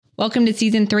Welcome to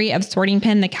Season 3 of Sorting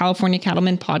Pen, the California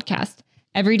Cattlemen podcast.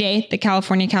 Every day, the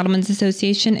California Cattlemen's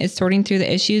Association is sorting through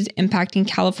the issues impacting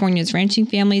California's ranching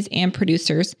families and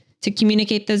producers. To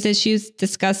communicate those issues,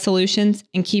 discuss solutions,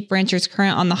 and keep ranchers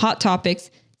current on the hot topics,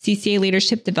 CCA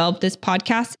leadership developed this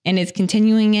podcast and is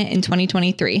continuing it in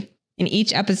 2023. In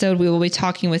each episode, we will be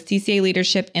talking with CCA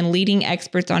leadership and leading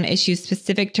experts on issues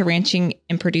specific to ranching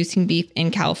and producing beef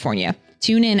in California.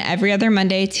 Tune in every other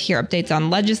Monday to hear updates on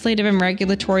legislative and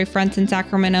regulatory fronts in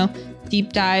Sacramento,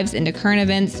 deep dives into current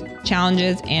events,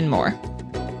 challenges, and more.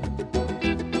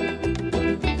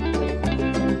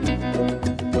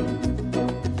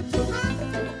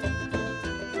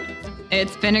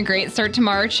 It's been a great start to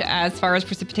March as far as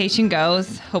precipitation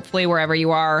goes. Hopefully, wherever you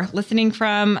are listening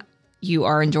from, you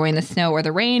are enjoying the snow or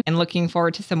the rain and looking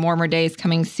forward to some warmer days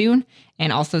coming soon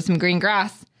and also some green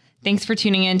grass. Thanks for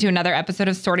tuning in to another episode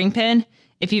of Sorting Pen.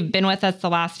 If you've been with us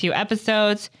the last few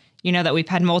episodes, you know that we've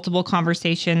had multiple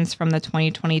conversations from the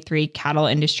 2023 Cattle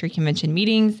Industry Convention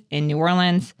meetings in New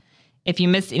Orleans. If you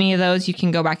missed any of those, you can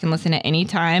go back and listen at any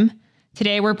time.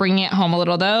 Today, we're bringing it home a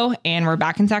little though, and we're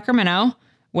back in Sacramento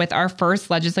with our first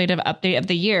legislative update of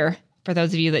the year. For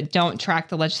those of you that don't track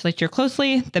the legislature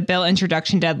closely, the bill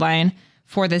introduction deadline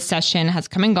for this session has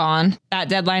come and gone. That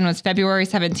deadline was February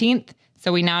 17th.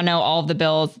 So we now know all of the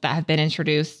bills that have been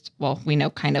introduced. Well, we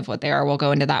know kind of what they are. We'll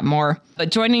go into that more.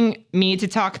 But joining me to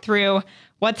talk through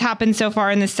what's happened so far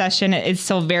in this session is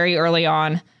still very early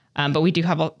on. But we do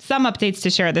have some updates to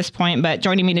share at this point. But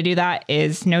joining me to do that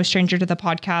is no stranger to the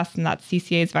podcast, and that's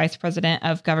CCA's Vice President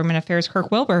of Government Affairs, Kirk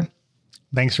Wilbur.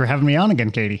 Thanks for having me on again,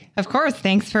 Katie. Of course.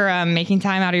 Thanks for making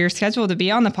time out of your schedule to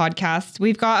be on the podcast.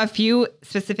 We've got a few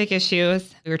specific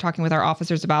issues we were talking with our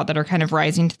officers about that are kind of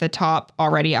rising to the top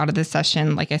already out of this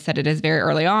session. Like I said, it is very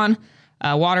early on.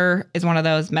 Water is one of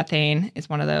those. Methane is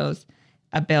one of those.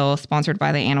 A bill sponsored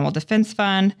by the Animal Defense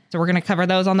Fund. So we're going to cover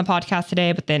those on the podcast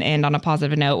today, but then end on a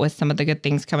positive note with some of the good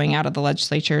things coming out of the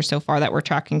legislature so far that we're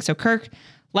tracking. So Kirk,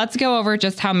 let's go over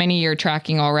just how many you're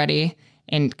tracking already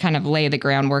and kind of lay the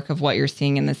groundwork of what you're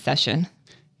seeing in this session.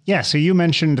 Yeah, so you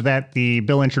mentioned that the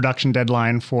bill introduction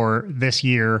deadline for this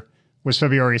year was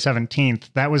February 17th.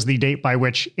 That was the date by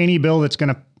which any bill that's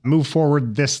going to move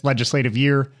forward this legislative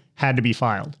year had to be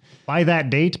filed. By that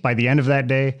date, by the end of that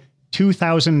day,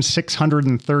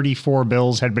 2,634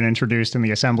 bills had been introduced in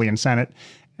the Assembly and Senate.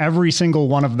 Every single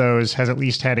one of those has at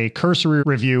least had a cursory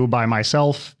review by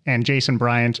myself and Jason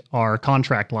Bryant, our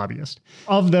contract lobbyist.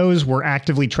 Of those, we're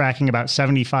actively tracking about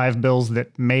 75 bills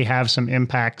that may have some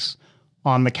impacts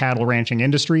on the cattle ranching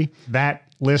industry. That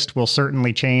list will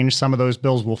certainly change. Some of those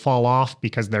bills will fall off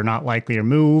because they're not likely to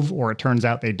move, or it turns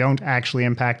out they don't actually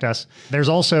impact us. There's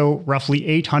also roughly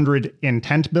 800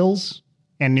 intent bills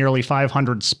and nearly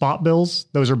 500 spot bills.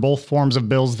 Those are both forms of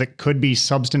bills that could be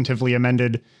substantively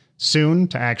amended soon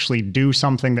to actually do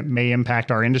something that may impact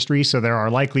our industry. So there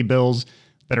are likely bills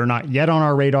that are not yet on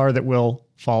our radar that will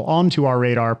fall onto our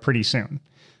radar pretty soon.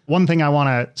 One thing I want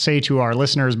to say to our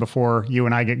listeners before you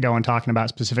and I get going talking about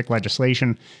specific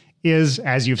legislation is,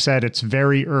 as you've said, it's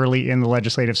very early in the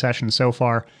legislative session so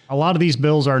far. A lot of these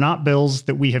bills are not bills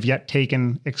that we have yet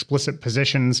taken explicit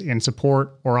positions in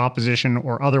support or opposition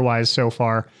or otherwise so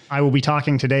far. I will be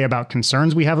talking today about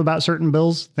concerns we have about certain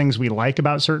bills, things we like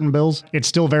about certain bills. It's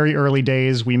still very early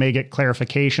days. We may get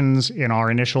clarifications in our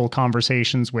initial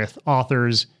conversations with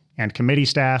authors and committee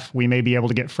staff. We may be able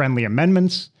to get friendly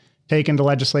amendments taken to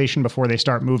legislation before they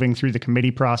start moving through the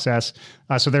committee process.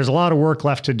 So there's a lot of work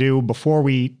left to do before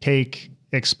we take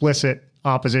explicit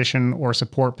opposition or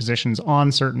support positions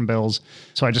on certain bills.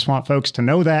 So I just want folks to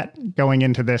know that going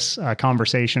into this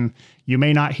conversation. You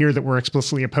may not hear that we're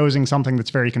explicitly opposing something that's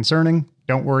very concerning.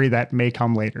 Don't worry, that may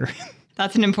come later.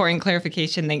 That's an important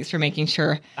clarification. Thanks for making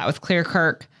sure that was clear,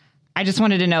 Kirk. I just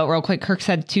wanted to note real quick, Kirk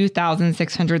said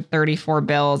 2,634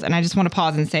 bills. And I just want to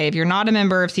pause and say, if you're not a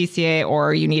member of CCA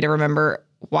or you need to remember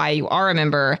why you are a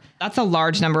member, that's a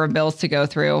large number of bills to go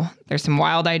through. There's some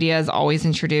wild ideas always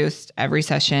introduced every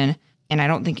session. And I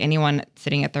don't think anyone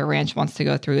sitting at their ranch wants to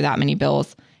go through that many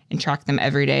bills and track them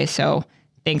every day. So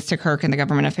thanks to Kirk and the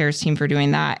government affairs team for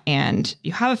doing that. And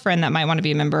you have a friend that might want to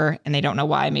be a member and they don't know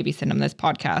why, maybe send them this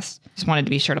podcast. Just wanted to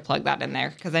be sure to plug that in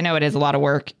there because I know it is a lot of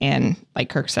work. And like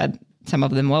Kirk said, some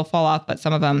of them will fall off, but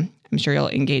some of them I'm sure you'll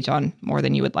engage on more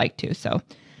than you would like to. So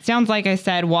sounds like I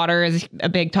said, water is a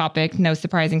big topic. No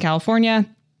surprise in California.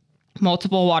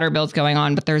 Multiple water bills going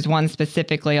on, but there's one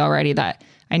specifically already that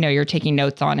I know you're taking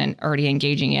notes on and already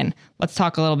engaging in. Let's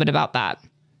talk a little bit about that.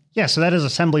 Yeah, so that is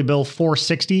Assembly Bill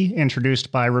 460, introduced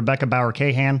by Rebecca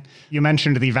Bauer-Cahan. You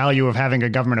mentioned the value of having a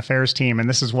government affairs team, and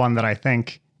this is one that I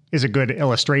think is a good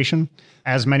illustration.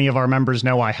 As many of our members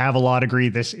know, I have a law degree.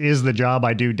 This is the job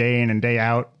I do day in and day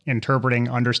out, interpreting,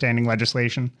 understanding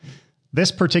legislation.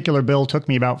 This particular bill took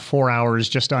me about 4 hours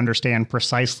just to understand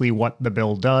precisely what the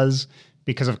bill does,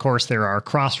 because of course there are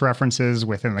cross-references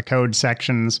within the code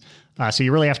sections. So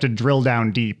you really have to drill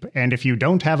down deep. And if you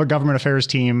don't have a government affairs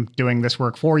team doing this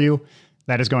work for you,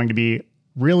 that is going to be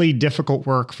really difficult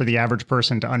work for the average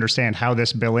person to understand how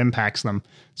this bill impacts them.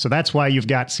 So that's why you've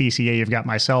got CCA, you've got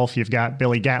myself, you've got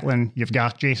Billy Gatlin, you've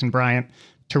got Jason Bryant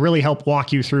to really help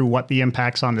walk you through what the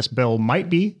impacts on this bill might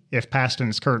be if passed in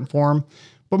its current form.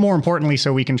 But more importantly,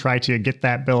 so we can try to get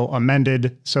that bill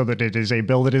amended so that it is a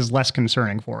bill that is less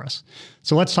concerning for us.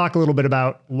 So let's talk a little bit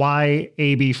about why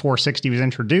AB 460 was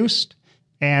introduced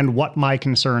and what my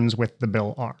concerns with the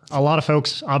bill are. A lot of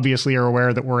folks obviously are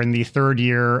aware that we're in the third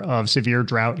year of severe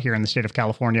drought here in the state of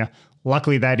California.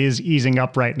 Luckily, that is easing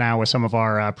up right now with some of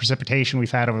our precipitation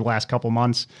we've had over the last couple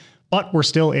months, but we're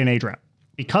still in a drought.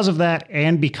 Because of that,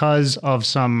 and because of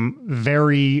some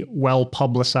very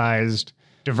well-publicized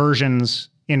diversions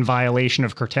in violation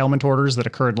of curtailment orders that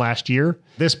occurred last year,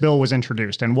 this bill was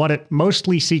introduced. And what it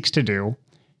mostly seeks to do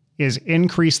is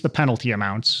increase the penalty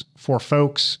amounts for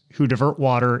folks who divert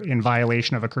water in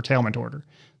violation of a curtailment order.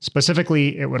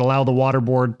 Specifically, it would allow the water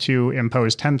board to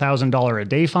impose $10,000 a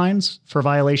day fines for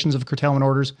violations of curtailment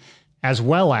orders, as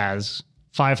well as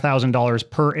 $5,000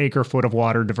 per acre foot of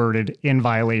water diverted in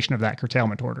violation of that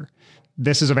curtailment order.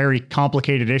 This is a very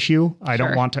complicated issue. I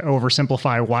don't want to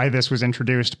oversimplify why this was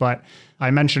introduced, but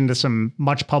I mentioned some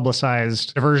much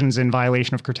publicized diversions in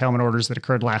violation of curtailment orders that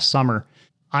occurred last summer.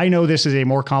 I know this is a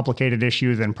more complicated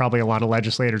issue than probably a lot of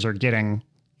legislators are getting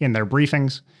in their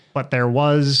briefings, but there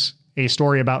was a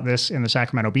story about this in the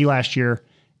Sacramento Bee last year,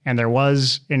 and there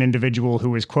was an individual who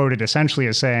was quoted essentially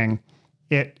as saying,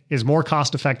 "It is more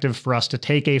cost effective for us to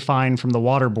take a fine from the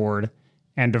water board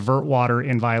and divert water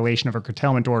in violation of a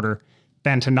curtailment order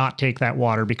than to not take that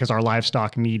water because our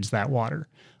livestock needs that water."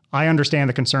 I understand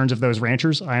the concerns of those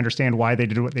ranchers. I understand why they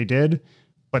did what they did.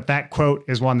 But that quote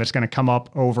is one that's going to come up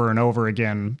over and over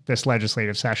again this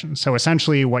legislative session. So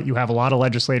essentially what you have a lot of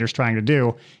legislators trying to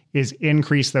do is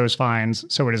increase those fines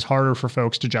so it is harder for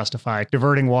folks to justify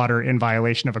diverting water in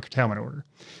violation of a curtailment order.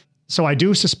 So I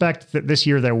do suspect that this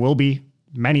year there will be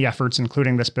many efforts,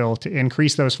 including this bill, to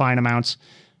increase those fine amounts.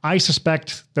 I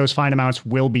suspect those fine amounts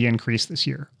will be increased this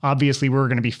year. Obviously, we're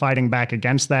going to be fighting back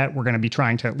against that. We're going to be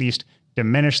trying to at least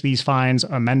diminish these fines,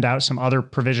 amend out some other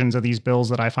provisions of these bills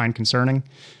that I find concerning.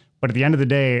 But at the end of the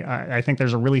day, I think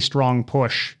there's a really strong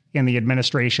push in the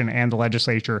administration and the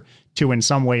legislature to in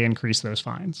some way increase those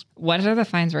fines. What are the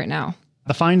fines right now?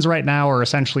 The fines right now are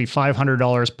essentially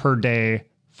 $500 per day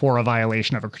for a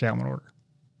violation of a curtailment order.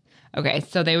 Okay,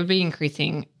 so they would be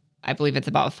increasing, I believe it's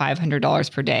about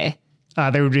 $500 per day.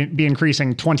 They would be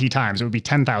increasing 20 times. It would be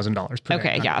 $10,000 per day.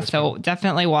 Okay, yeah, so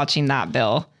definitely watching that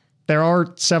bill. There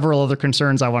are several other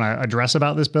concerns I want to address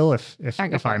about this bill, if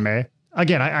I may.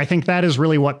 Again, I think that is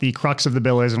really what the crux of the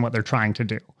bill is and what they're trying to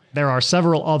do. There are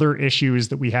several other issues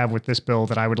that we have with this bill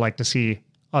that I would like to see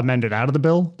amended out of the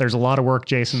bill. There's a lot of work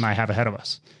Jason and I have ahead of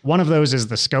us. One of those is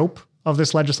the scope of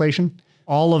this legislation.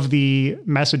 All of the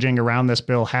messaging around this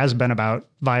bill has been about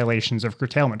violations of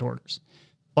curtailment orders.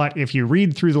 But if you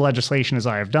read through the legislation as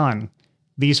I have done,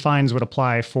 these fines would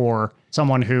apply for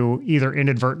someone who either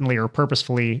inadvertently or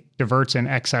purposefully diverts in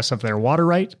excess of their water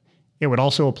right. It would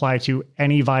also apply to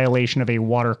any violation of a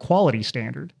water quality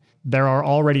standard. There are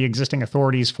already existing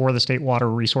authorities for the State Water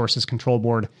Resources Control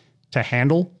Board to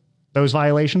handle those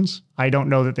violations. I don't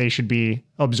know that they should be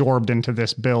absorbed into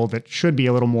this bill that should be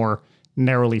a little more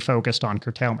narrowly focused on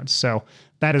curtailments. So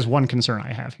that is one concern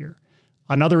I have here.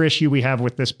 Another issue we have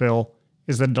with this bill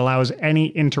is that it allows any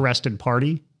interested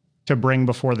party to bring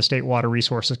before the State Water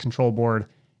Resources Control Board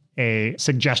a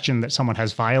suggestion that someone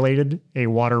has violated a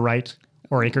water right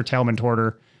or a curtailment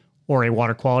order or a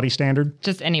water quality standard.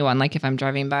 Just anyone, like if I'm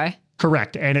driving by?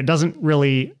 Correct. And it doesn't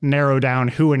really narrow down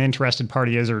who an interested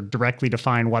party is or directly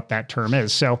define what that term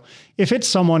is. So if it's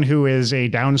someone who is a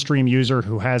downstream user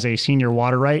who has a senior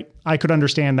water right, I could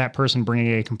understand that person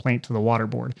bringing a complaint to the water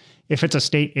board. If it's a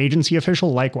state agency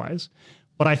official, likewise.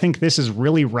 But I think this is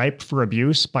really ripe for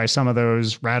abuse by some of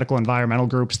those radical environmental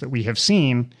groups that we have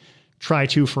seen try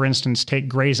to, for instance, take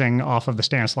grazing off of the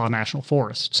Stanislaus National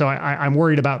Forest. So I'm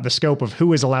worried about the scope of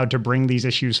who is allowed to bring these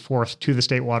issues forth to the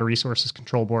State Water Resources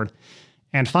Control Board.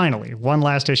 And finally, one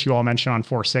last issue I'll mention on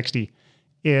 460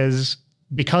 is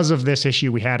because of this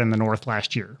issue we had in the North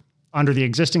last year. Under the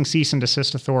existing cease and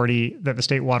desist authority that the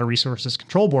State Water Resources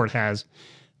Control Board has,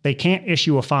 they can't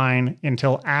issue a fine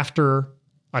until after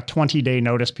a 20-day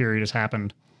notice period has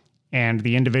happened and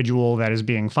the individual that is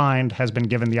being fined has been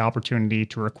given the opportunity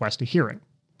to request a hearing.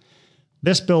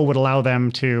 This bill would allow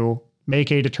them to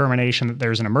make a determination that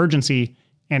there's an emergency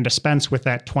and dispense with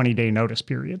that 20-day notice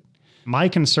period. My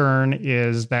concern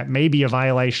is that may be a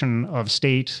violation of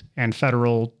state and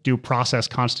federal due process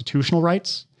constitutional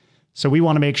rights. So we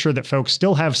want to make sure that folks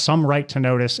still have some right to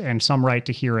notice and some right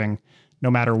to hearing, no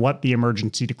matter what the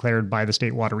emergency declared by the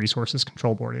State Water Resources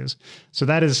Control Board is. So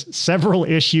that is several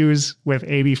issues with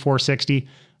AB 460.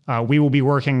 We will be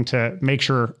working to make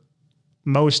sure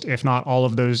most, if not all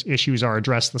of those issues are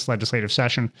addressed this legislative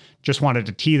session. Just wanted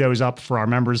to tee those up for our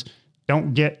members.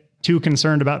 Don't get too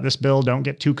concerned about this bill. Don't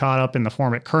get too caught up in the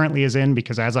form it currently is in,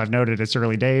 because as I've noted, it's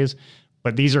early days.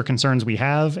 But these are concerns we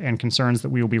have and concerns that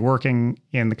we will be working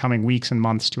in the coming weeks and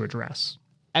months to address.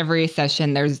 Every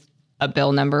session, there's a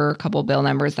bill number, a couple bill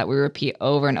numbers that we repeat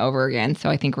over and over again. So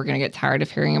I think we're going to get tired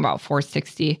of hearing about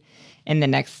 460 in the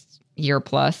next year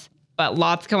plus. But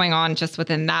lots going on just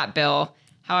within that bill.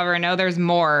 However, I know there's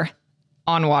more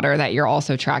on water that you're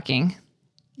also tracking.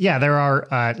 Yeah, there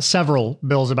are several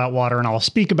bills about water, and I'll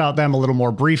speak about them a little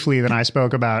more briefly than I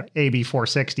spoke about AB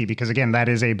 460, because again, that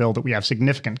is a bill that we have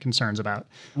significant concerns about.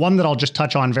 One that I'll just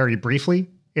touch on very briefly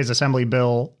is Assembly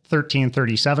Bill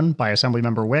 1337 by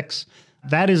Assemblymember Wicks.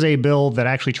 That is a bill that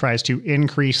actually tries to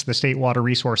increase the State Water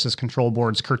Resources Control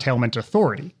Board's curtailment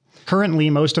authority.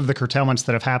 Currently, most of the curtailments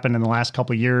that have happened in the last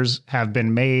couple of years have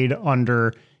been made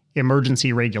under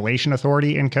emergency regulation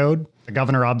authority in code. The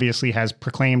governor obviously has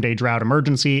proclaimed a drought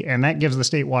emergency, and that gives the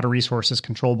State Water Resources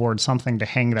Control Board something to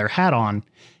hang their hat on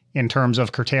in terms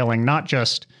of curtailing not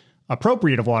just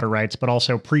appropriative water rights, but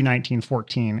also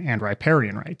pre-1914 and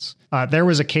riparian rights. There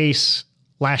was a case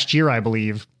last year, I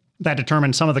believe, that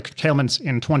determined some of the curtailments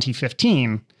in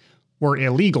 2015 were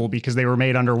illegal because they were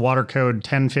made under Water Code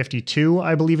 1052,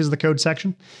 I believe is the code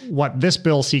section. What this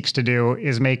bill seeks to do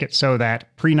is make it so that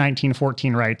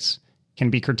pre-1914 rights can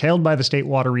be curtailed by the State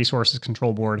Water Resources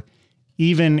Control Board,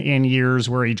 even in years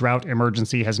where a drought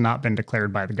emergency has not been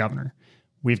declared by the governor.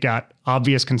 We've got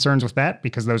obvious concerns with that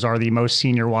because those are the most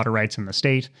senior water rights in the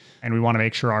state, and we want to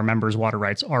make sure our members' water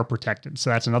rights are protected. So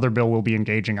that's another bill we'll be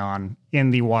engaging on in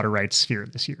the water rights sphere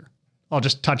this year. I'll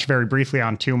just touch very briefly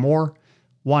on two more.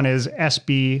 One is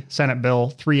SB Senate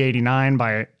Bill 389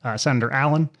 by Senator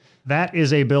Allen. That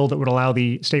is a bill that would allow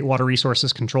the State Water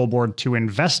Resources Control Board to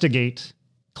investigate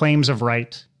claims of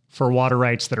right for water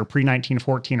rights that are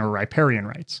pre-1914 or riparian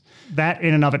rights. That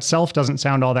in and of itself doesn't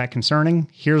sound all that concerning.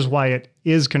 Here's why it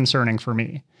is concerning for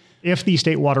me. If the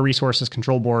State Water Resources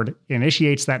Control Board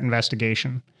initiates that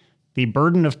investigation, the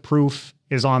burden of proof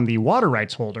is on the water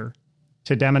rights holder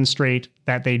to demonstrate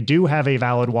that they do have a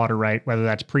valid water right, whether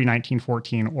that's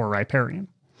pre-1914 or riparian.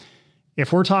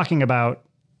 If we're talking about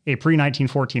a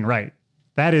pre-1914 right,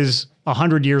 that is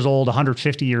 100 years old,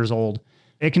 150 years old.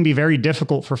 It can be very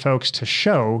difficult for folks to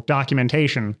show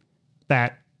documentation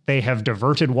that they have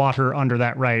diverted water under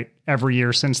that right every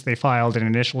year since they filed an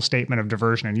initial statement of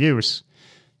diversion and use.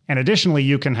 And additionally,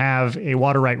 you can have a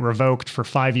water right revoked for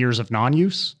 5 years of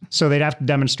non-use. So they'd have to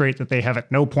demonstrate that they have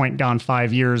at no point gone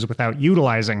 5 years without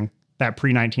utilizing that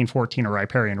pre-1914 or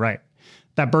riparian right.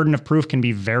 That burden of proof can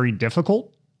be very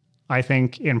difficult, I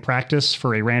think, in practice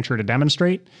for a rancher to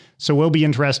demonstrate. So we'll be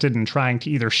interested in trying to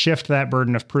either shift that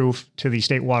burden of proof to the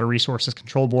State Water Resources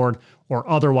Control Board or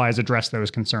otherwise address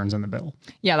those concerns in the bill.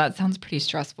 Yeah, that sounds pretty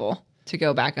stressful to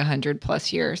go back 100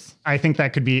 plus years. I think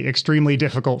that could be extremely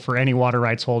difficult for any water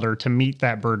rights holder to meet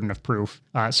that burden of proof.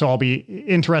 So I'll be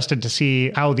interested to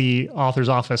see how the author's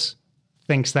office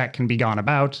thinks that can be gone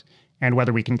about and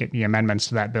whether we can get any amendments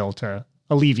to that bill to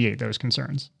alleviate those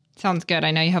concerns. Sounds good.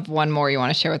 I know you have one more you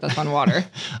want to share with us on water.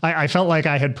 I felt like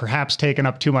I had perhaps taken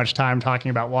up too much time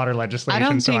talking about water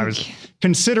legislation, so I was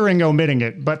considering omitting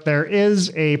it. But there is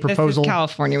a proposal. This is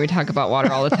California. We talk about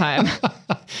water all the time.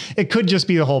 It could just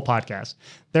be the whole podcast.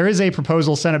 There is a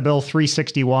proposal, Senate Bill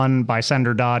 361 by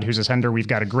Senator Dodd, who's a senator we've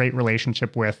got a great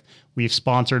relationship with. We've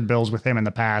sponsored bills with him in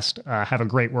the past, have a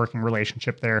great working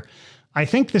relationship there. I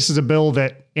think this is a bill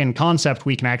that, in concept,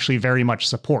 we can actually very much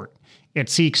support. It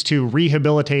seeks to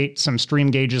rehabilitate some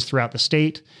stream gauges throughout the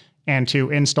state and to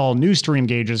install new stream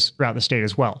gauges throughout the state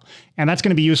as well. And that's going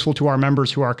to be useful to our members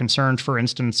who are concerned, for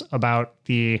instance, about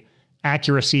the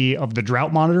accuracy of the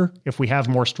drought monitor. If we have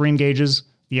more stream gauges,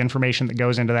 the information that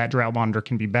goes into that drought monitor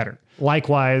can be better.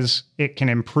 Likewise, it can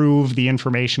improve the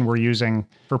information we're using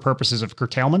for purposes of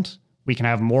curtailment. We can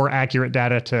have more accurate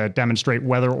data to demonstrate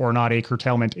whether or not a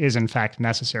curtailment is in fact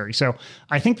necessary. So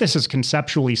I think this is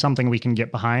conceptually something we can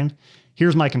get behind.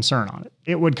 Here's my concern on it.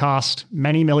 It would cost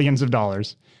many millions of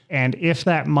dollars. And if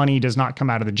that money does not come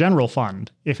out of the general fund,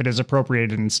 if it is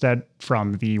appropriated instead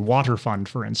from the water fund,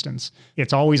 for instance,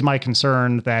 it's always my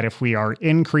concern that if we are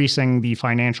increasing the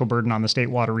financial burden on the State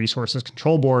Water Resources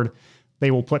Control Board,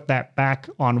 they will put that back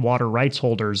on water rights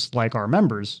holders like our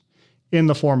members in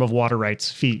the form of water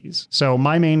rights fees. So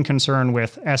my main concern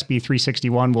with SB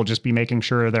 361 will just be making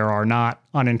sure there are not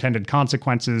unintended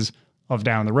consequences of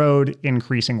down the road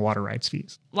increasing water rights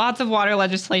fees. Lots of water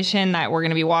legislation that we're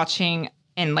going to be watching.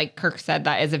 And like Kirk said,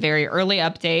 that is a very early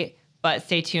update, but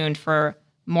stay tuned for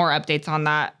more updates on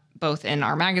that, both in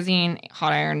our magazine,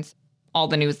 Hot Irons, all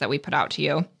the news that we put out to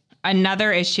you.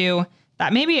 Another issue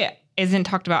that maybe isn't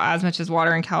talked about as much as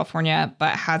water in California,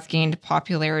 but has gained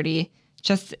popularity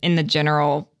just in the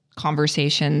general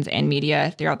conversations and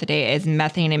media throughout the day is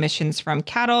methane emissions from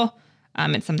cattle.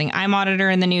 It's something I monitor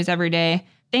in the news every day.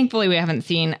 Thankfully, we haven't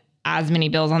seen as many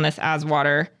bills on this as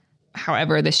water.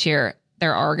 However, this year,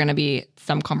 there are going to be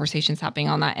some conversations happening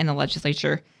on that in the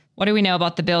legislature. What do we know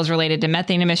about the bills related to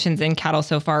methane emissions in cattle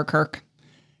so far, Kirk?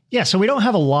 Yeah, so we don't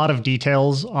have a lot of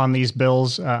details on these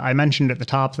bills. I mentioned at the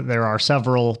top that there are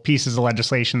several pieces of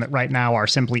legislation that right now are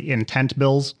simply intent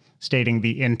bills, stating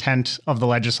the intent of the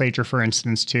legislature, for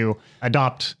instance, to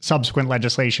adopt subsequent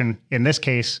legislation, in this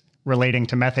case, relating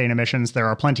to methane emissions. There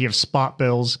are plenty of spot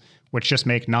bills, which just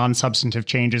make non-substantive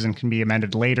changes and can be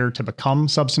amended later to become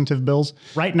substantive bills.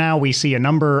 Right now, we see a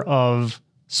number of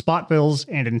spot bills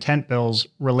and intent bills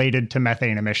related to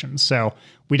methane emissions. So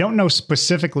we don't know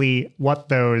specifically what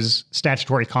those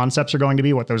statutory concepts are going to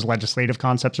be, what those legislative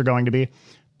concepts are going to be,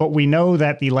 but we know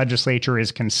that the legislature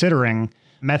is considering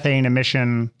methane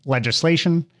emission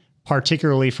legislation,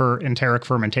 particularly for enteric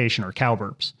fermentation or cow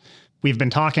burps. We've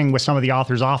been talking with some of the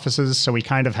authors' offices, so we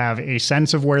kind of have a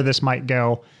sense of where this might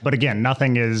go. But again,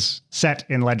 nothing is set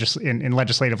in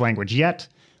legislative language yet.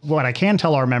 What I can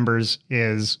tell our members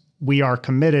is we are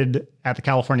committed at the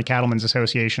California Cattlemen's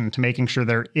Association to making sure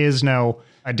there is no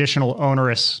additional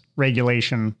onerous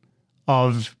regulation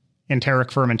of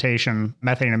enteric fermentation,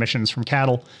 methane emissions from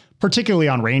cattle, particularly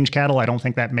on range cattle. I don't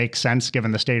think that makes sense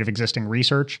given the state of existing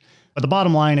research. But the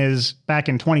bottom line is, back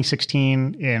in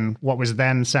 2016, in what was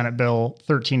then Senate Bill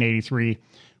 1383,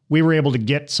 we were able to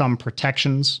get some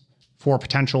protections for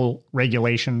potential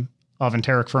regulation of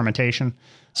enteric fermentation.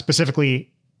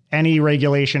 Specifically, any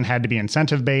regulation had to be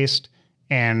incentive-based,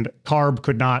 and CARB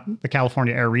could not, the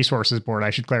California Air Resources Board, I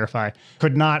should clarify,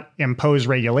 could not impose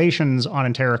regulations on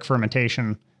enteric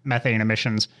fermentation methane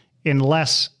emissions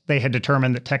unless they had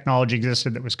determined that technology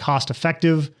existed that was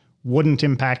cost-effective, wouldn't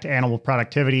impact animal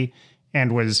productivity,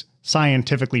 and was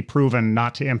scientifically proven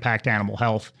not to impact animal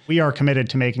health. We are committed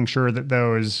to making sure that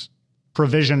those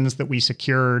provisions that we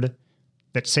secured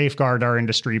that safeguard our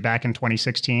industry back in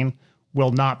 2016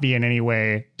 will not be in any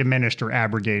way diminished or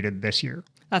abrogated this year.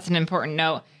 That's an important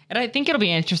note. And I think it'll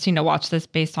be interesting to watch this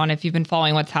based on if you've been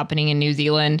following what's happening in New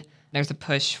Zealand. There's a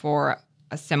push for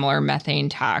a similar methane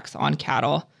tax on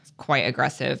cattle. It's quite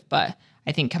aggressive, but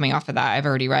I think coming off of that, I've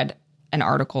already read an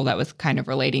article that was kind of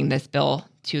relating this bill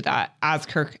to that. As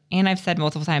Kirk, and I've said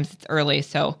multiple times, it's early,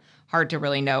 so hard to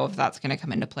really know if that's going to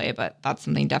come into play, but that's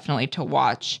something definitely to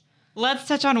watch. Let's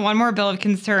touch on one more bill of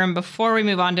concern before we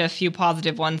move on to a few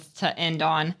positive ones to end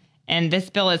on. And this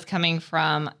bill is coming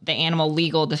from the Animal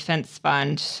Legal Defense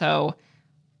Fund. So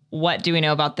what do we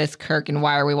know about this, Kirk, and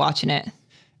why are we watching it?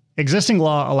 Existing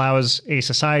law allows a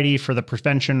Society for the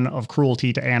Prevention of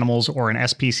Cruelty to Animals, or an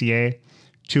SPCA,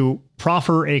 to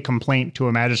proffer a complaint to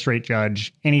a magistrate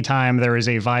judge anytime there is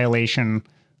a violation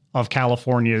of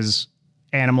California's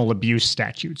animal abuse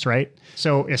statutes, right?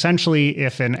 So essentially,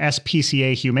 if an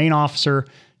SPCA humane officer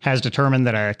has determined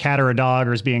that a cat or a dog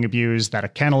is being abused, that a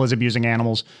kennel is abusing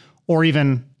animals, or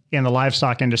even in the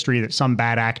livestock industry that some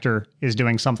bad actor is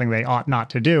doing something they ought not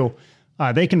to do,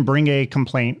 they can bring a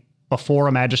complaint before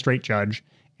a magistrate judge.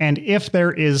 And if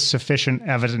there is sufficient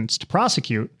evidence to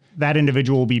prosecute, that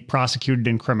individual will be prosecuted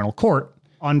in criminal court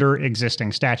under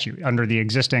existing statute, under the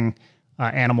existing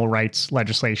animal rights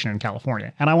legislation in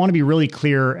California. And I want to be really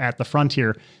clear at the front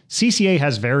here. CCA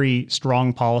has very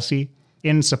strong policy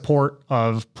in support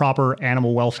of proper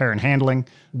animal welfare and handling.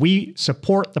 We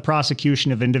support the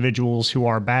prosecution of individuals who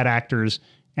are bad actors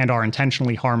and are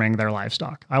intentionally harming their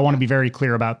livestock. I want to be very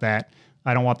clear about that.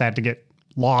 I don't want that to get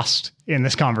lost in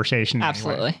this conversation.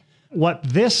 Absolutely. Anyway. What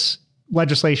this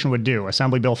legislation would do,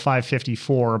 Assembly Bill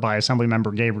 554 by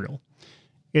Assemblymember Gabriel,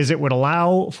 is it would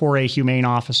allow for a humane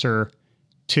officer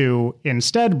to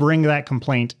instead bring that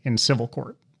complaint in civil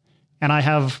court. And I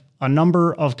have a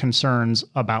number of concerns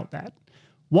about that.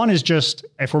 One is just,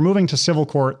 if we're moving to civil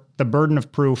court, the burden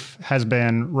of proof has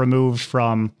been removed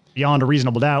from beyond a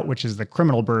reasonable doubt, which is the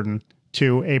criminal burden,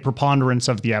 to a preponderance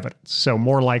of the evidence. So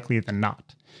more likely than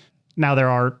not. Now, there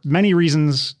are many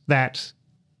reasons that,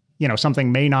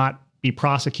 something may not be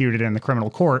prosecuted in the criminal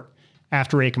court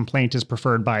after a complaint is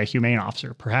preferred by a humane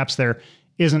officer. Perhaps there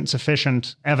isn't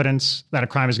sufficient evidence that a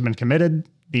crime has been committed.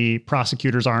 The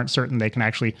prosecutors aren't certain they can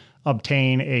actually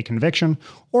obtain a conviction,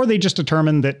 or they just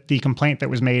determine that the complaint that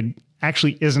was made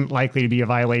actually isn't likely to be a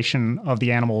violation of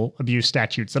the animal abuse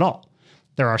statutes at all.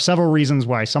 There are several reasons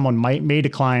why someone may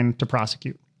decline to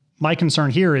prosecute. My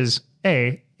concern here is,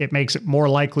 A, it makes it more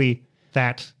likely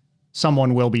that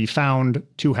someone will be found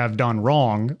to have done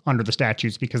wrong under the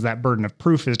statutes because that burden of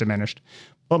proof is diminished.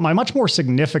 But my much more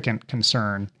significant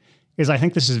concern is I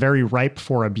think this is very ripe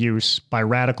for abuse by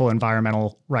radical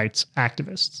environmental rights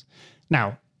activists.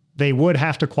 Now, they would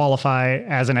have to qualify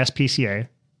as an SPCA.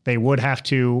 They would have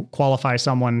to qualify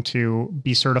someone to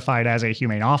be certified as a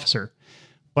humane officer.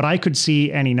 But I could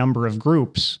see any number of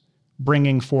groups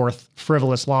bringing forth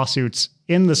frivolous lawsuits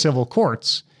in the civil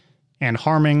courts and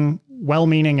harming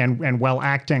well-meaning and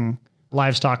well-acting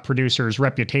livestock producers'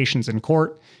 reputations in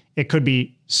court. It could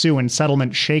be sue and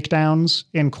settlement shakedowns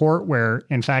in court where,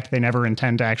 in fact, they never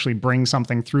intend to actually bring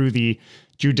something through the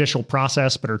judicial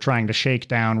process, but are trying to shake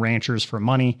down ranchers for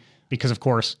money because, of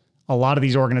course, a lot of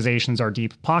these organizations are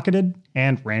deep-pocketed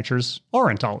and ranchers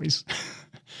aren't always.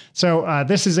 So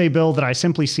this is a bill that I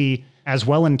simply see as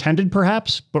well-intended,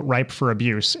 perhaps, but ripe for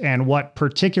abuse. And what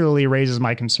particularly raises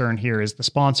my concern here is the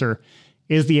sponsor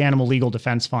is the Animal Legal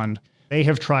Defense Fund. They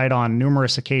have tried on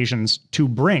numerous occasions to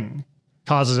bring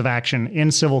causes of action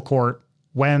in civil court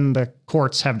when the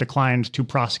courts have declined to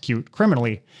prosecute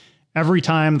criminally. Every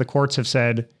time the courts have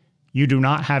said, you do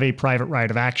not have a private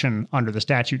right of action under the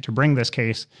statute to bring this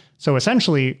case. So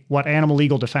essentially, what Animal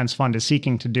Legal Defense Fund is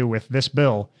seeking to do with this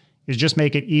bill is just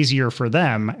make it easier for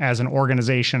them as an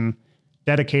organization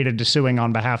dedicated to suing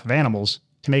on behalf of animals,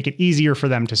 to make it easier for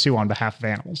them to sue on behalf of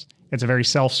animals. It's a very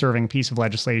self-serving piece of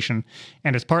legislation,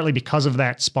 and it's partly because of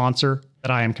that sponsor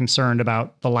that I am concerned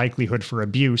about the likelihood for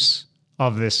abuse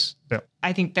of this bill.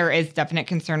 I think there is definite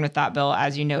concern with that bill,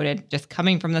 as you noted, just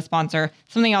coming from the sponsor.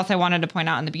 Something else I wanted to point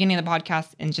out in the beginning of the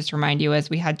podcast and just remind you is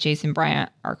we had Jason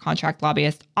Bryant, our contract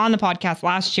lobbyist, on the podcast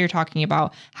last year talking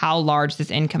about how large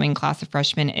this incoming class of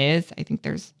freshmen is. I think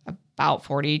there's about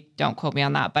 40. Don't quote me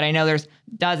on that. But I know there's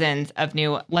dozens of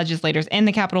new legislators in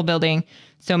the Capitol building.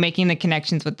 So making the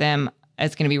connections with them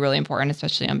is going to be really important,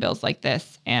 especially on bills like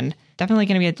this. And definitely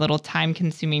going to be a little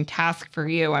time-consuming task for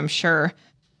you, I'm sure.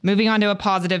 Moving on to a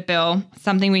positive bill,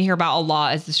 something we hear about a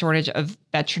lot is the shortage of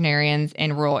veterinarians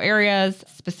in rural areas.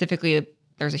 Specifically,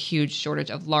 there's a huge shortage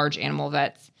of large animal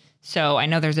vets. So I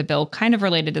know there's a bill kind of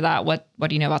related to that. What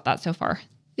do you know about that so far?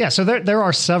 Yeah, so there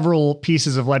are several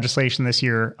pieces of legislation this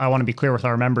year, I want to be clear with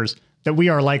our members, that we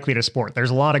are likely to support. There's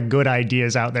a lot of good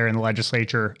ideas out there in the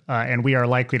legislature, and we are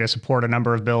likely to support a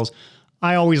number of bills.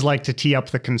 I always like to tee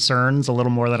up the concerns a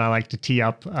little more than I like to tee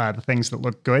up the things that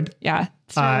look good. Yeah,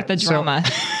 start with the drama.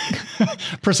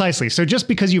 Precisely. So just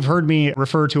because you've heard me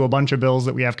refer to a bunch of bills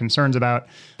that we have concerns about,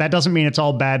 that doesn't mean it's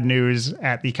all bad news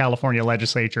at the California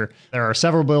legislature. There are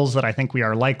several bills that I think we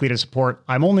are likely to support.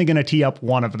 I'm only going to tee up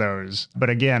one of those.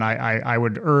 But again, I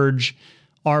would urge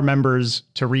our members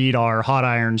to read our hot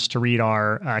irons, to read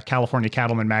our California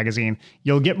Cattleman magazine.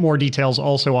 You'll get more details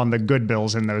also on the good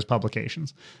bills in those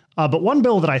publications. But one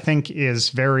bill that I think is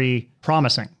very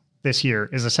promising this year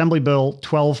is Assembly Bill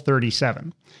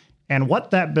 1237. And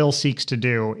what that bill seeks to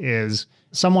do is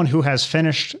someone who has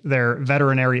finished their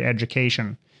veterinary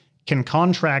education can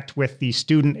contract with the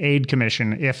Student Aid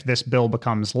Commission if this bill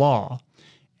becomes law.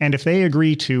 And if they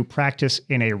agree to practice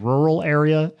in a rural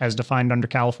area as defined under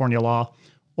California law,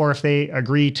 or if they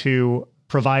agree to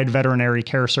provide veterinary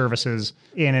care services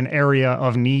in an area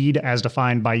of need as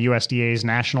defined by USDA's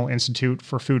National Institute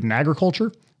for Food and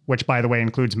Agriculture, which, by the way,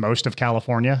 includes most of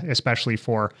California, especially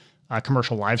for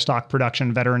commercial livestock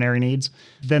production veterinary needs,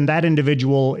 then that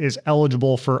individual is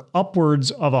eligible for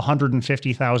upwards of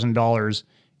 $150,000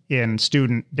 in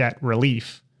student debt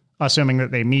relief, assuming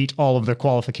that they meet all of the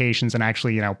qualifications and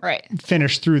actually,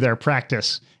 finish through their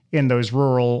practice in those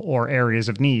rural or areas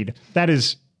of need. That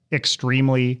is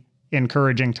extremely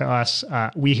encouraging to us.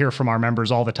 We hear from our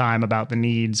members all the time about the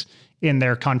needs in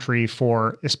their country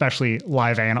for especially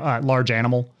large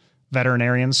animal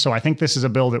veterinarians. So I think this is a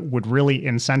bill that would really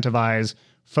incentivize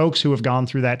folks who have gone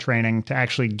through that training to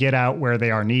actually get out where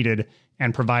they are needed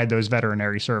and provide those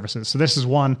veterinary services. So this is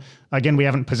one, again, we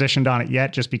haven't positioned on it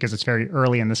yet just because it's very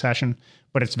early in the session,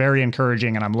 but it's very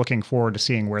encouraging and I'm looking forward to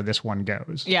seeing where this one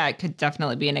goes. Yeah, it could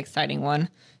definitely be an exciting one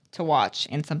to watch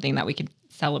and something that we could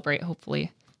celebrate,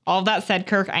 hopefully. All of that said,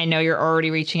 Kirk, I know you're already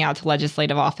reaching out to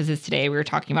legislative offices today. We were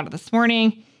talking about it this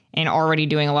morning and already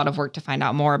doing a lot of work to find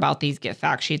out more about these, get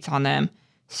fact sheets on them.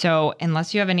 So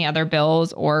unless you have any other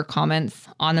bills or comments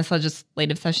on this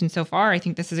legislative session so far, I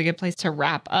think this is a good place to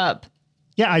wrap up.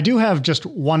 Yeah, I do have just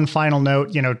one final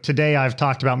note. Today I've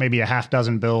talked about maybe a half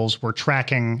dozen bills. We're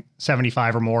tracking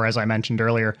 75 or more, as I mentioned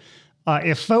earlier.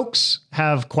 If folks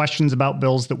have questions about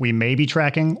bills that we may be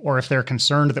tracking, or if they're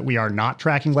concerned that we are not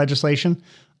tracking legislation,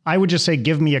 I would just say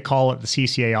give me a call at the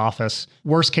CCA office.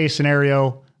 Worst case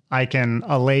scenario, I can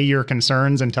allay your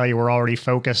concerns and tell you we're already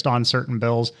focused on certain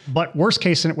bills. But worst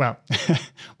case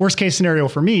scenario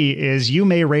for me is you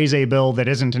may raise a bill that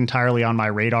isn't entirely on my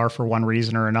radar for one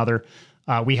reason or another.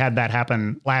 We had that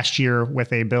happen last year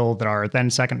with a bill that our then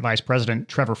second vice president,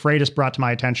 Trevor Freitas, brought to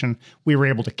my attention. We were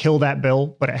able to kill that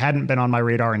bill, but it hadn't been on my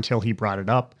radar until he brought it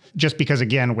up. Just because,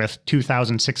 again, with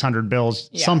 2,600 bills,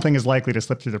 something is likely to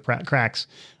slip through the cracks.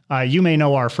 You may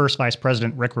know our first vice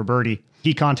president, Rick Roberti.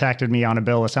 He contacted me on a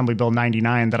bill, Assembly Bill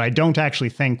 99, that I don't actually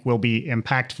think will be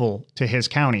impactful to his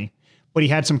county, but he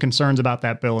had some concerns about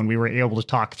that bill and we were able to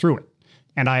talk through it.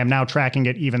 And I am now tracking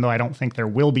it, even though I don't think there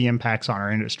will be impacts on our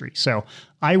industry. So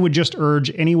I would just urge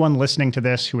anyone listening to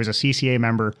this who is a CCA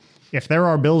member, if there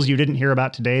are bills you didn't hear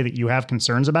about today that you have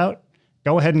concerns about,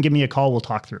 go ahead and give me a call. We'll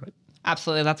talk through it.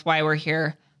 Absolutely. That's why we're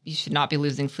here. You should not be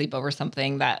losing sleep over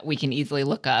something that we can easily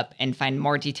look up and find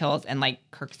more details. And like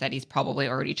Kirk said, he's probably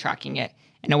already tracking it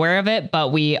and aware of it.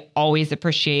 But we always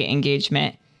appreciate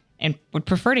engagement and would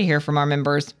prefer to hear from our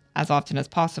members as often as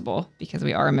possible because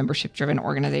we are a membership-driven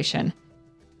organization.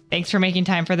 Thanks for making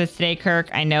time for this today, Kirk.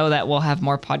 I know that we'll have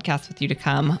more podcasts with you to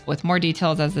come with more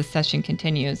details as this session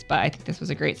continues, but I think this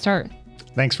was a great start.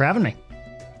 Thanks for having me.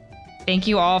 Thank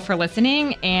you all for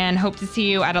listening and hope to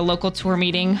see you at a local tour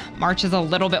meeting. March is a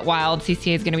little bit wild.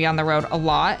 CCA is going to be on the road a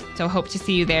lot, so hope to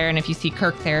see you there. And if you see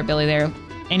Kirk there, Billy there,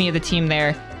 any of the team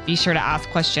there, be sure to ask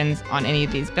questions on any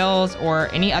of these bills or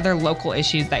any other local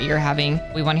issues that you're having.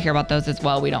 We want to hear about those as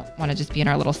well. We don't want to just be in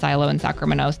our little silo in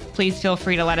Sacramento. Please feel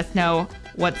free to let us know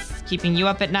what's keeping you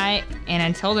up at night. And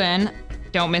until then,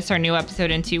 don't miss our new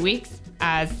episode in 2 weeks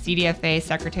as CDFA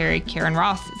Secretary Karen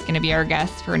Ross is going to be our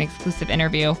guest for an exclusive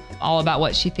interview all about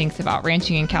what she thinks about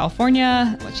ranching in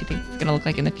California, what she thinks it's going to look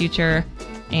like in the future,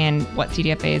 and what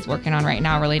CDFA is working on right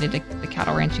now related to the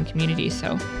cattle ranching community.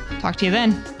 So talk to you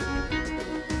then.